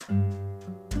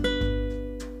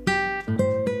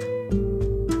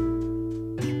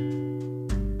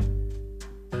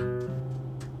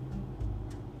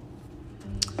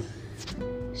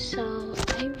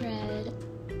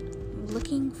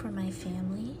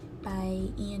by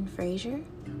Ian Fraser.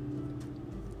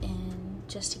 And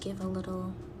just to give a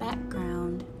little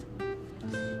background,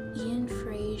 Ian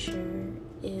Fraser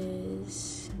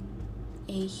is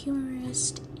a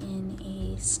humorist and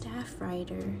a staff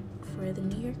writer for the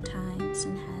New York Times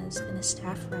and has been a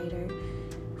staff writer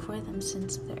for them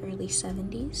since the early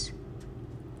 70s.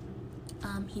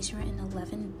 He's written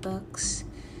 11 books,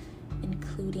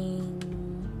 including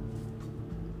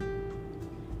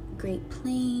Great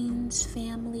Plains,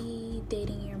 Family,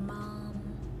 Dating Your Mom,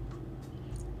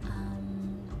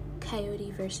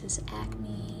 Coyote vs.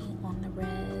 Acme, On the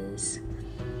Res,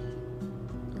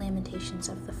 Lamentations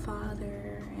of the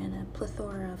Father, and a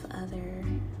plethora of other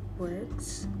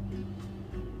works.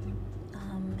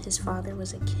 His father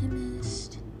was a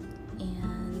chemist,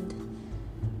 and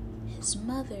his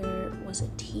mother was a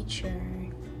teacher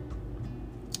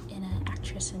and an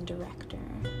actress and director.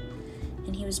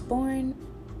 And he was born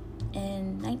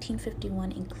in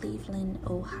 1951 in Cleveland,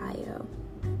 Ohio.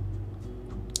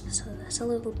 So that's a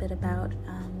little bit about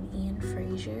Ian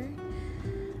Fraser.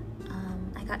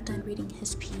 I got done reading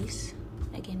his piece,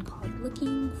 again called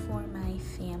Looking for My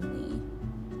Family.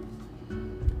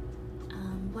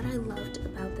 What I loved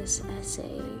about this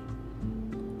essay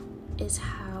is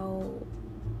how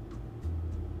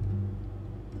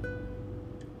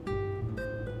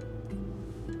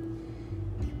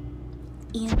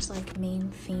Ian's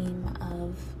main theme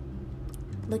of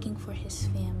looking for his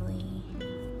family,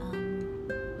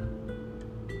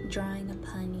 drawing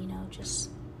upon, just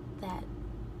that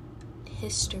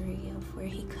history of where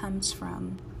he comes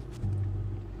from,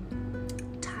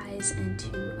 ties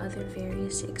into other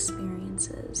various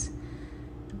experiences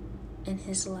in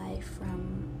his life,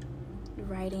 from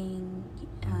writing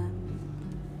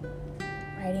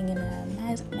in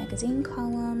a magazine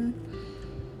column,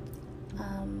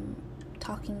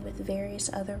 talking with various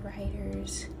other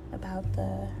writers about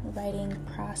the writing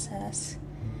process,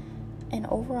 and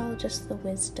overall just the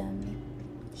wisdom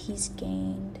he's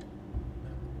gained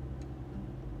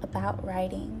about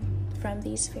writing from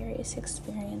these various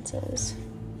experiences.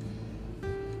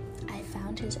 I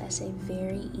found his essay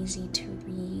very easy to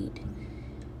read,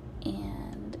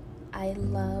 and I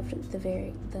loved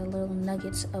the little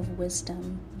nuggets of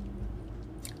wisdom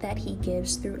that he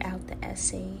gives throughout the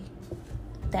essay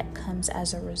that comes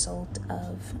as a result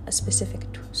of a specific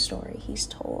story he's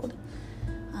told.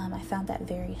 I found that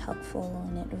very helpful,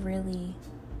 and it really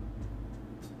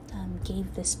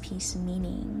gave this piece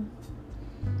meaning.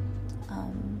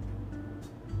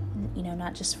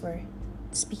 Not just for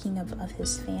speaking of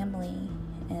his family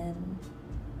and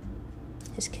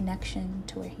his connection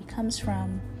to where he comes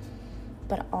from,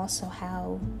 but also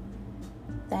how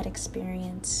that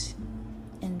experience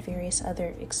and various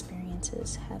other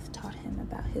experiences have taught him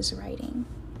about his writing.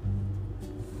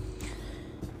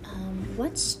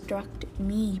 What struck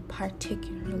me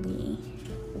particularly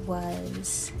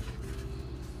was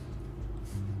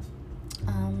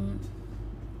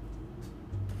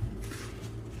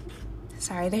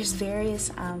there's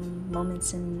various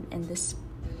moments in this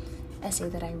essay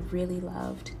that I really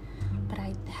loved, but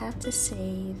I have to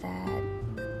say that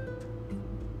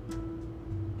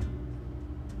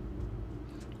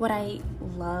what I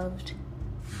loved,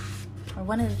 or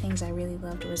one of the things I really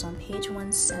loved, was on page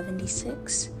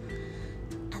 176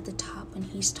 at the top when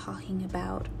he's talking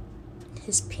about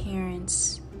his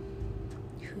parents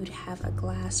who'd have a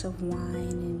glass of wine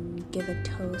and give a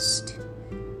toast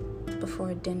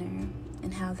before dinner,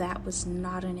 and how that was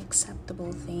not an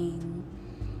acceptable thing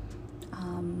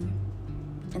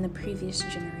in the previous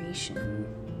generation,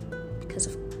 because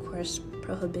of course the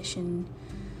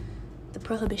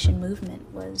prohibition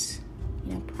movement was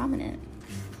prominent.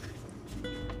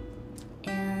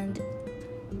 And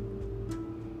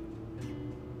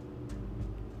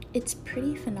it's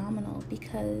pretty phenomenal,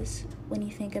 because when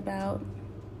you think about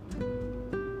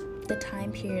the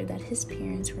time period that his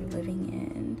parents were living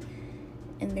in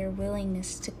and their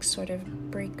willingness to sort of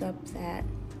break up that,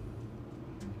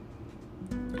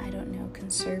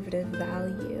 conservative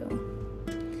value,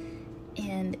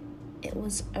 and it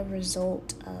was a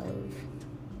result of,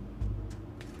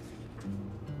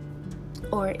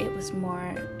 or it was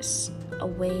more a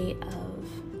way of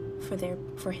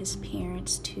for his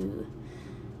parents to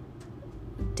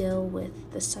deal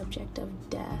with the subject of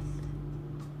death.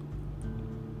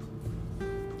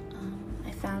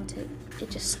 I found it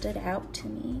just stood out to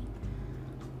me.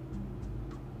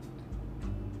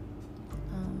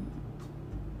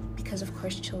 Because of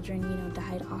course children,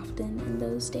 died often in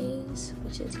those days,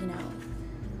 which is,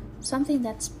 something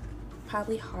that's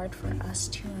probably hard for us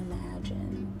to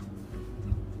imagine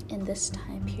in this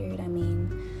time period. I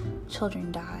mean,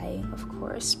 children die, of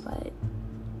course, but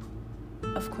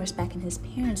of course, back in his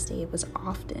parents' day, it was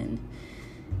often.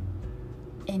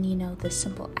 And, the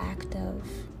simple act of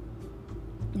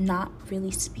not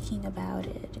really speaking about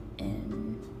it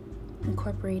and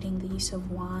incorporating the use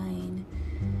of wine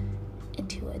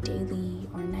into a daily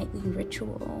or nightly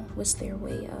ritual was their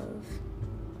way of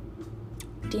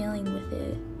dealing with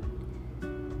it.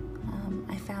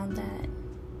 I found that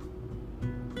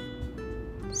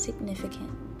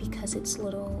significant because it's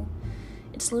little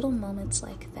moments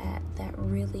like that that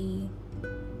really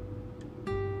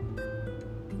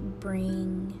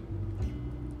bring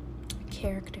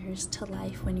characters to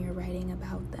life when you're writing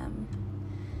about them.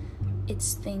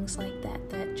 It's things like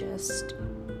that just,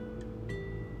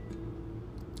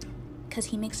 because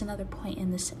he makes another point in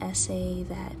this essay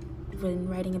that when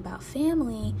writing about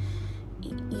family,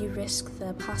 you risk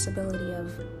the possibility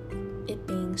of it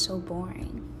being so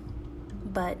boring.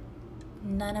 But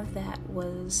none of that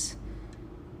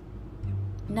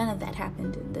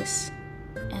happened in this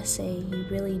essay. You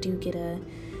really do get a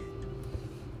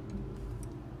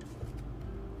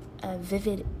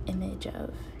vivid image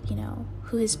of,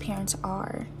 who his parents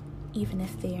are, even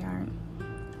if they aren't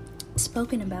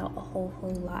spoken about a whole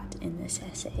lot in this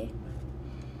essay.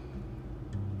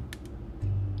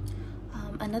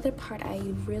 Another part I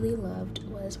really loved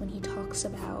was when he talks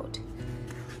about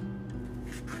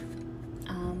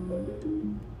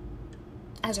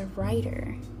as a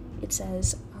writer, it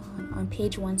says on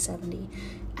page 170,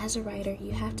 as a writer,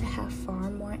 you have to have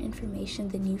far more information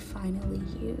than you finally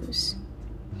use.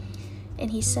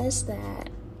 And he says that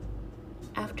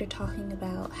after talking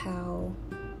about how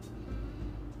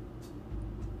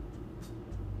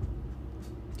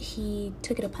he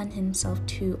took it upon himself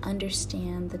to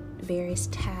understand the various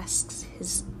tasks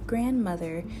his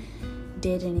grandmother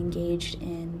did and engaged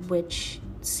in, which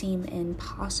seem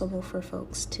impossible for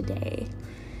folks today,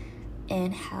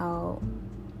 and how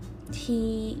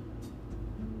he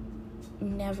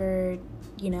never,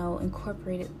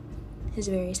 incorporated his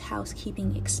various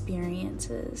housekeeping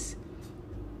experiences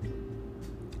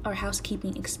or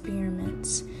housekeeping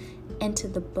experiments into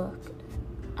the book,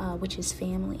 which is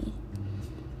Family.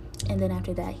 And then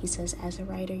after that, he says, as a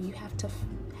writer, you have to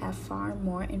have far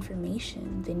more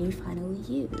information than you finally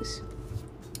use.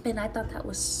 And I thought that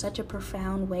was such a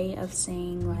profound way of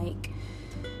saying, like,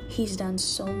 he's done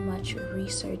so much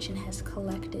research and has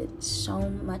collected so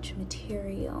much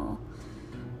material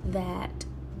that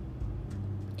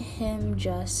him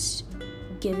just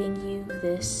giving you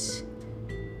this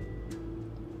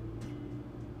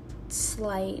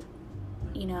slight,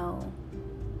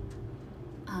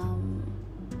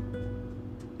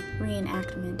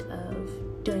 reenactment of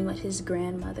doing what his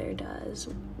grandmother does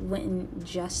wouldn't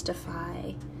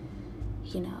justify,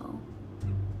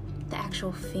 the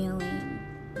actual feeling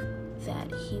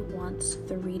that he wants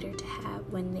the reader to have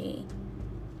when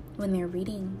they're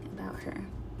reading about her.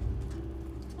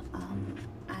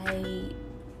 I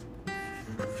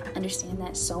understand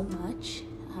that so much.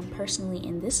 Personally,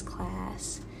 in this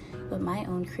class, with my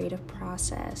own creative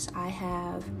process,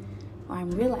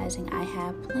 I'm realizing I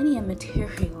have plenty of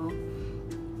material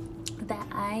that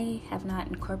I have not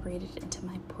incorporated into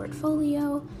my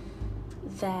portfolio,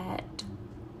 that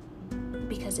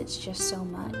because it's just so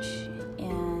much.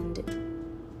 And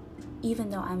even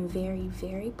though I'm very,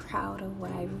 very proud of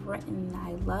what I've written,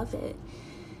 I love it,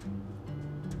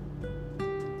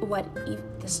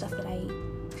 the stuff that I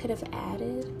could have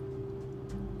added,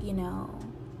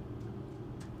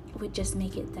 would just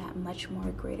make it that much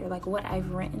more greater. Like, what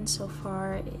I've written so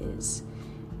far is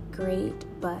great,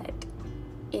 but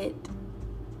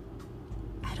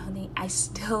I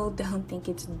still don't think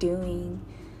it's doing,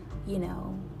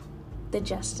 the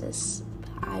justice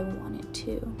I want it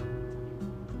to.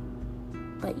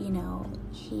 But,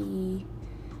 and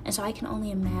so I can only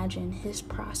imagine his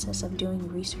process of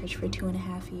doing research for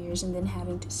 2.5 years and then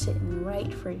having to sit and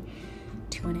write for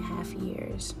 2.5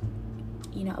 years.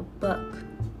 A book,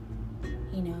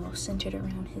 centered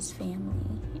around his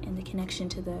family and the connection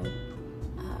to the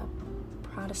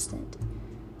Protestant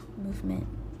movement.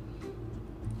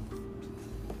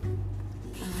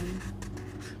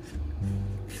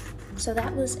 So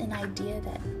that was an idea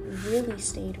that really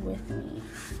stayed with me.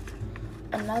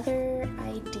 Another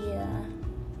idea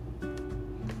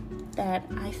that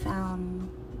I found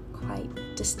quite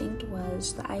distinct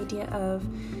was the idea of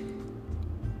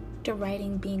the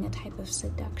writing being a type of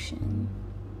seduction,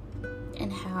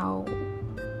 and how,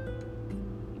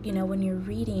 when you're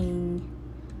reading,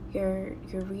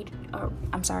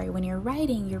 when you're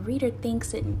writing, your reader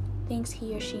thinks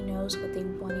he or she knows what they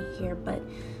want to hear, but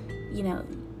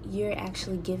you're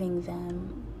actually giving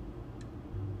them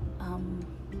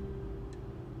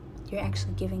you're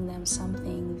actually giving them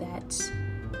something that's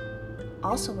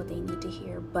also what they need to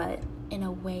hear, but in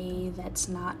a way that's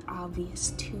not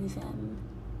obvious to them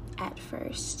at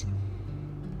first.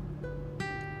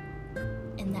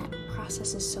 And that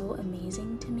process is so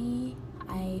amazing to me.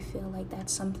 I feel like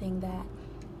that's something that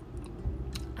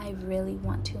I really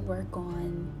want to work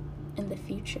on in the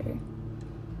future,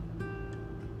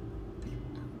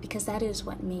 because that is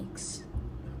what makes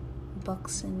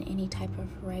books and any type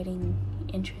of writing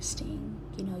interesting.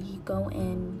 You know, you go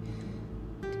in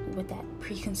with that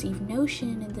preconceived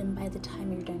notion, and then by the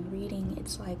time you're done reading,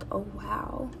 it's like, oh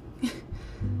wow,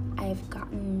 I've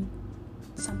gotten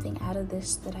something out of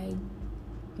this that I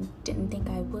didn't think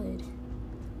I would.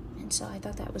 And so I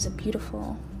thought that was a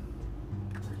beautiful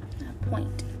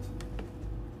point.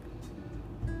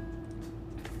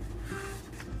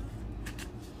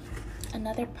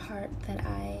 Another part that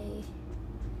I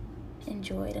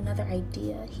enjoyed, another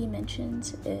idea he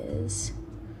mentions is,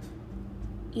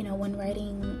 you know, when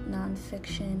writing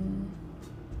nonfiction,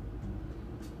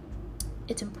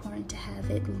 it's important to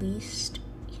have at least,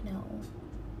 you know,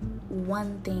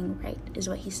 one thing right, is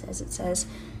what he says. It says,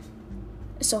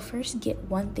 so first get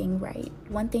one thing right,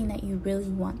 one thing that you really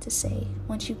want to say.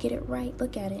 Once you get it right,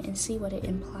 look at it and see what it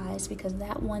implies, because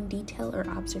that one detail or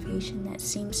observation that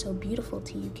seems so beautiful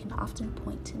to you can often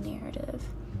point to narrative.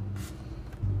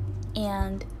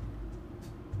 And,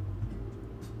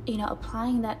 you know,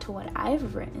 applying that to what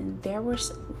I've written,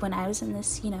 when I was in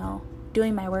this, you know,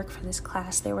 doing my work for this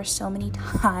class, there were so many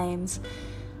times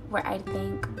where I'd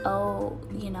think, oh,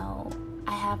 you know,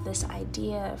 I have this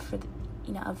idea for the,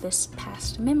 you know, of this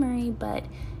past memory,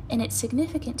 and it's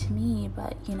significant to me,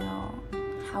 but, you know,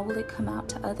 how will it come out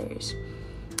to others?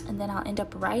 And then I'll end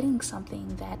up writing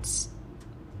something that's,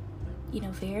 you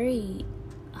know, very,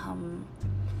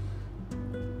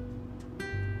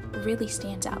 really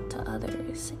stands out to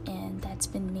others, and that's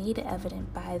been made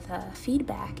evident by the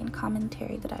feedback and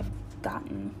commentary that I've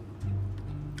gotten,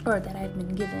 or that I've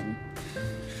been given.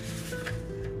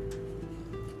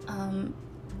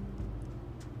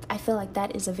 I feel like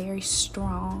that is a very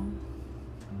strong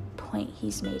point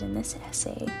he's made in this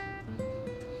essay.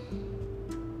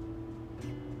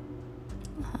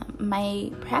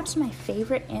 Perhaps my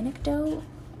favorite anecdote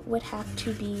would have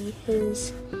to be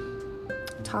his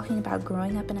talking about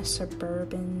growing up in a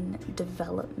suburban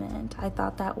development. I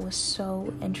thought that was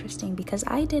so interesting because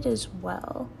I did as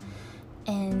well.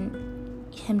 And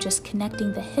him just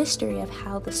connecting the history of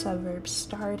how the suburbs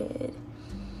started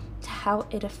to how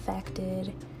it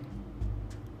affected,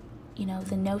 you know,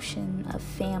 the notion of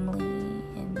family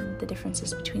and the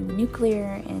differences between the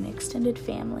nuclear and extended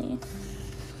family,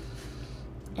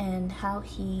 and how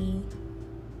he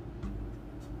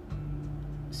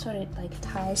sort of like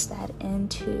ties that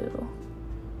into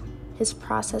his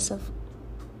process of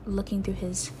looking through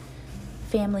his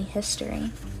family history.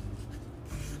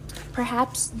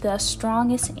 Perhaps the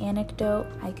strongest anecdote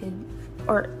I could,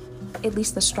 or at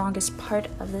least the strongest part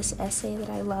of this essay that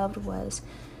I loved, was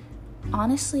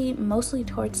honestly mostly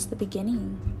towards the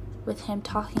beginning, with him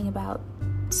talking about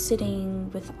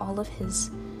sitting with all of his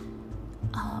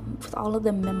with all of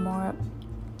the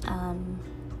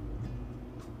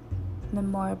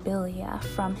memorabilia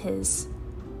from his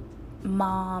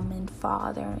mom and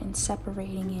father, and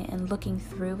separating it and looking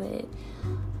through it.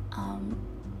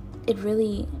 It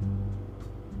really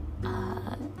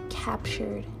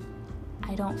captured,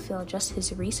 I don't feel, just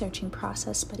his researching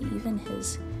process, but even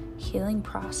his healing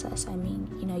process. I mean,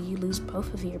 you know, you lose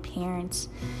both of your parents,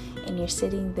 and you're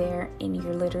sitting there and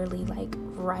you're literally like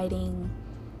writing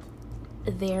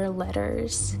their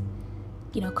letters,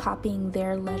 you know, copying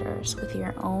their letters with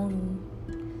your own,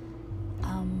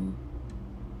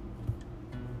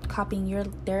 copying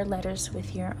their letters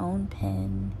with your own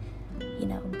pen, you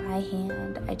know, by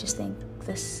hand. I just think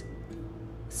this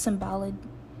symbolic,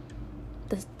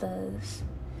 the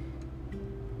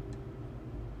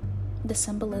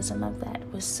symbolism of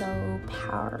that was so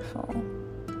powerful.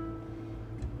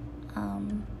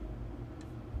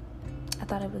 I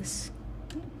thought it was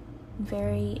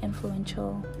very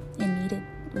influential and needed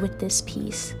with this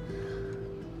piece.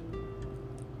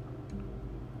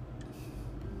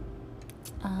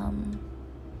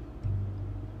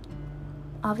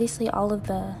 Obviously, all of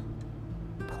the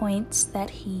points that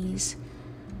he's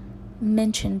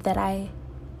mentioned that I,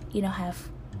 you know, have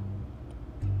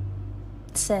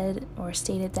said or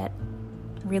stated that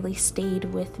really stayed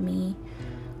with me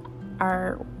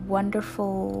are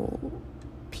wonderful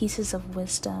pieces of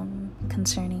wisdom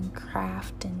concerning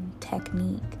craft and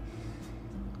technique.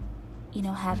 You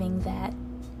know, having that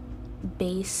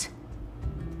base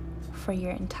for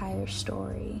your entire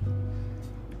story,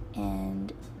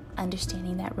 and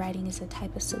understanding that writing is a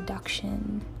type of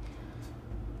seduction,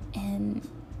 and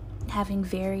having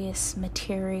various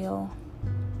material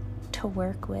to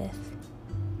work with,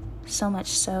 so much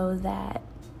so that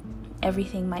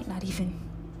everything might not even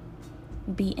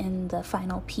be in the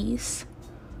final piece.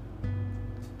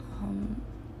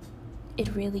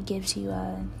 It really gives you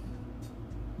a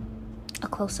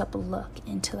close-up look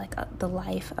into like the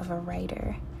life of a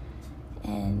writer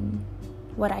and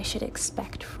what I should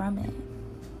expect from it.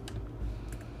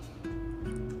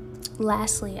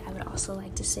 Lastly, I would also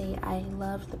like to say I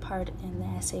loved the part in the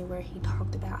essay where he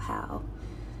talked about how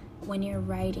when you're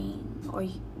writing, or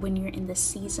when you're in the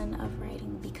season of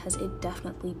writing, because it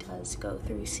definitely does go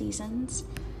through seasons,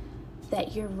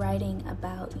 that you're writing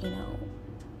about,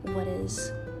 what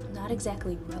is not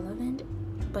exactly relevant,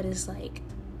 but is like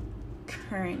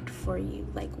current for you,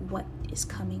 like what is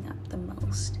coming up the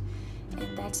most.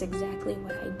 And that's exactly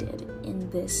what I did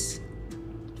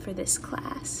for this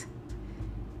class.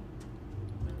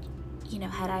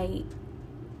 Had I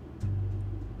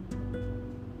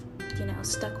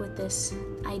stuck with this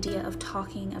idea of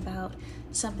talking about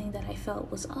something that I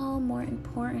felt was all more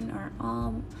important, or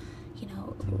all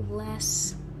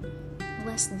less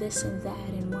this and that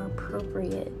and more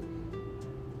appropriate,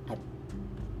 I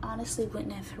honestly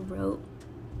wouldn't have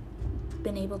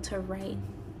been able to write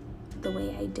the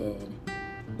way I did.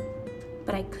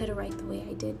 But I could write the way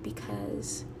I did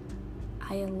because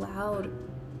I allowed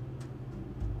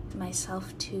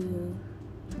myself to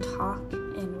talk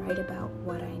and write about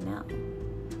what I know.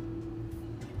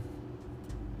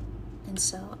 And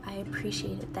so I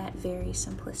appreciated that very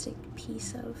simplistic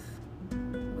piece of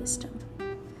wisdom.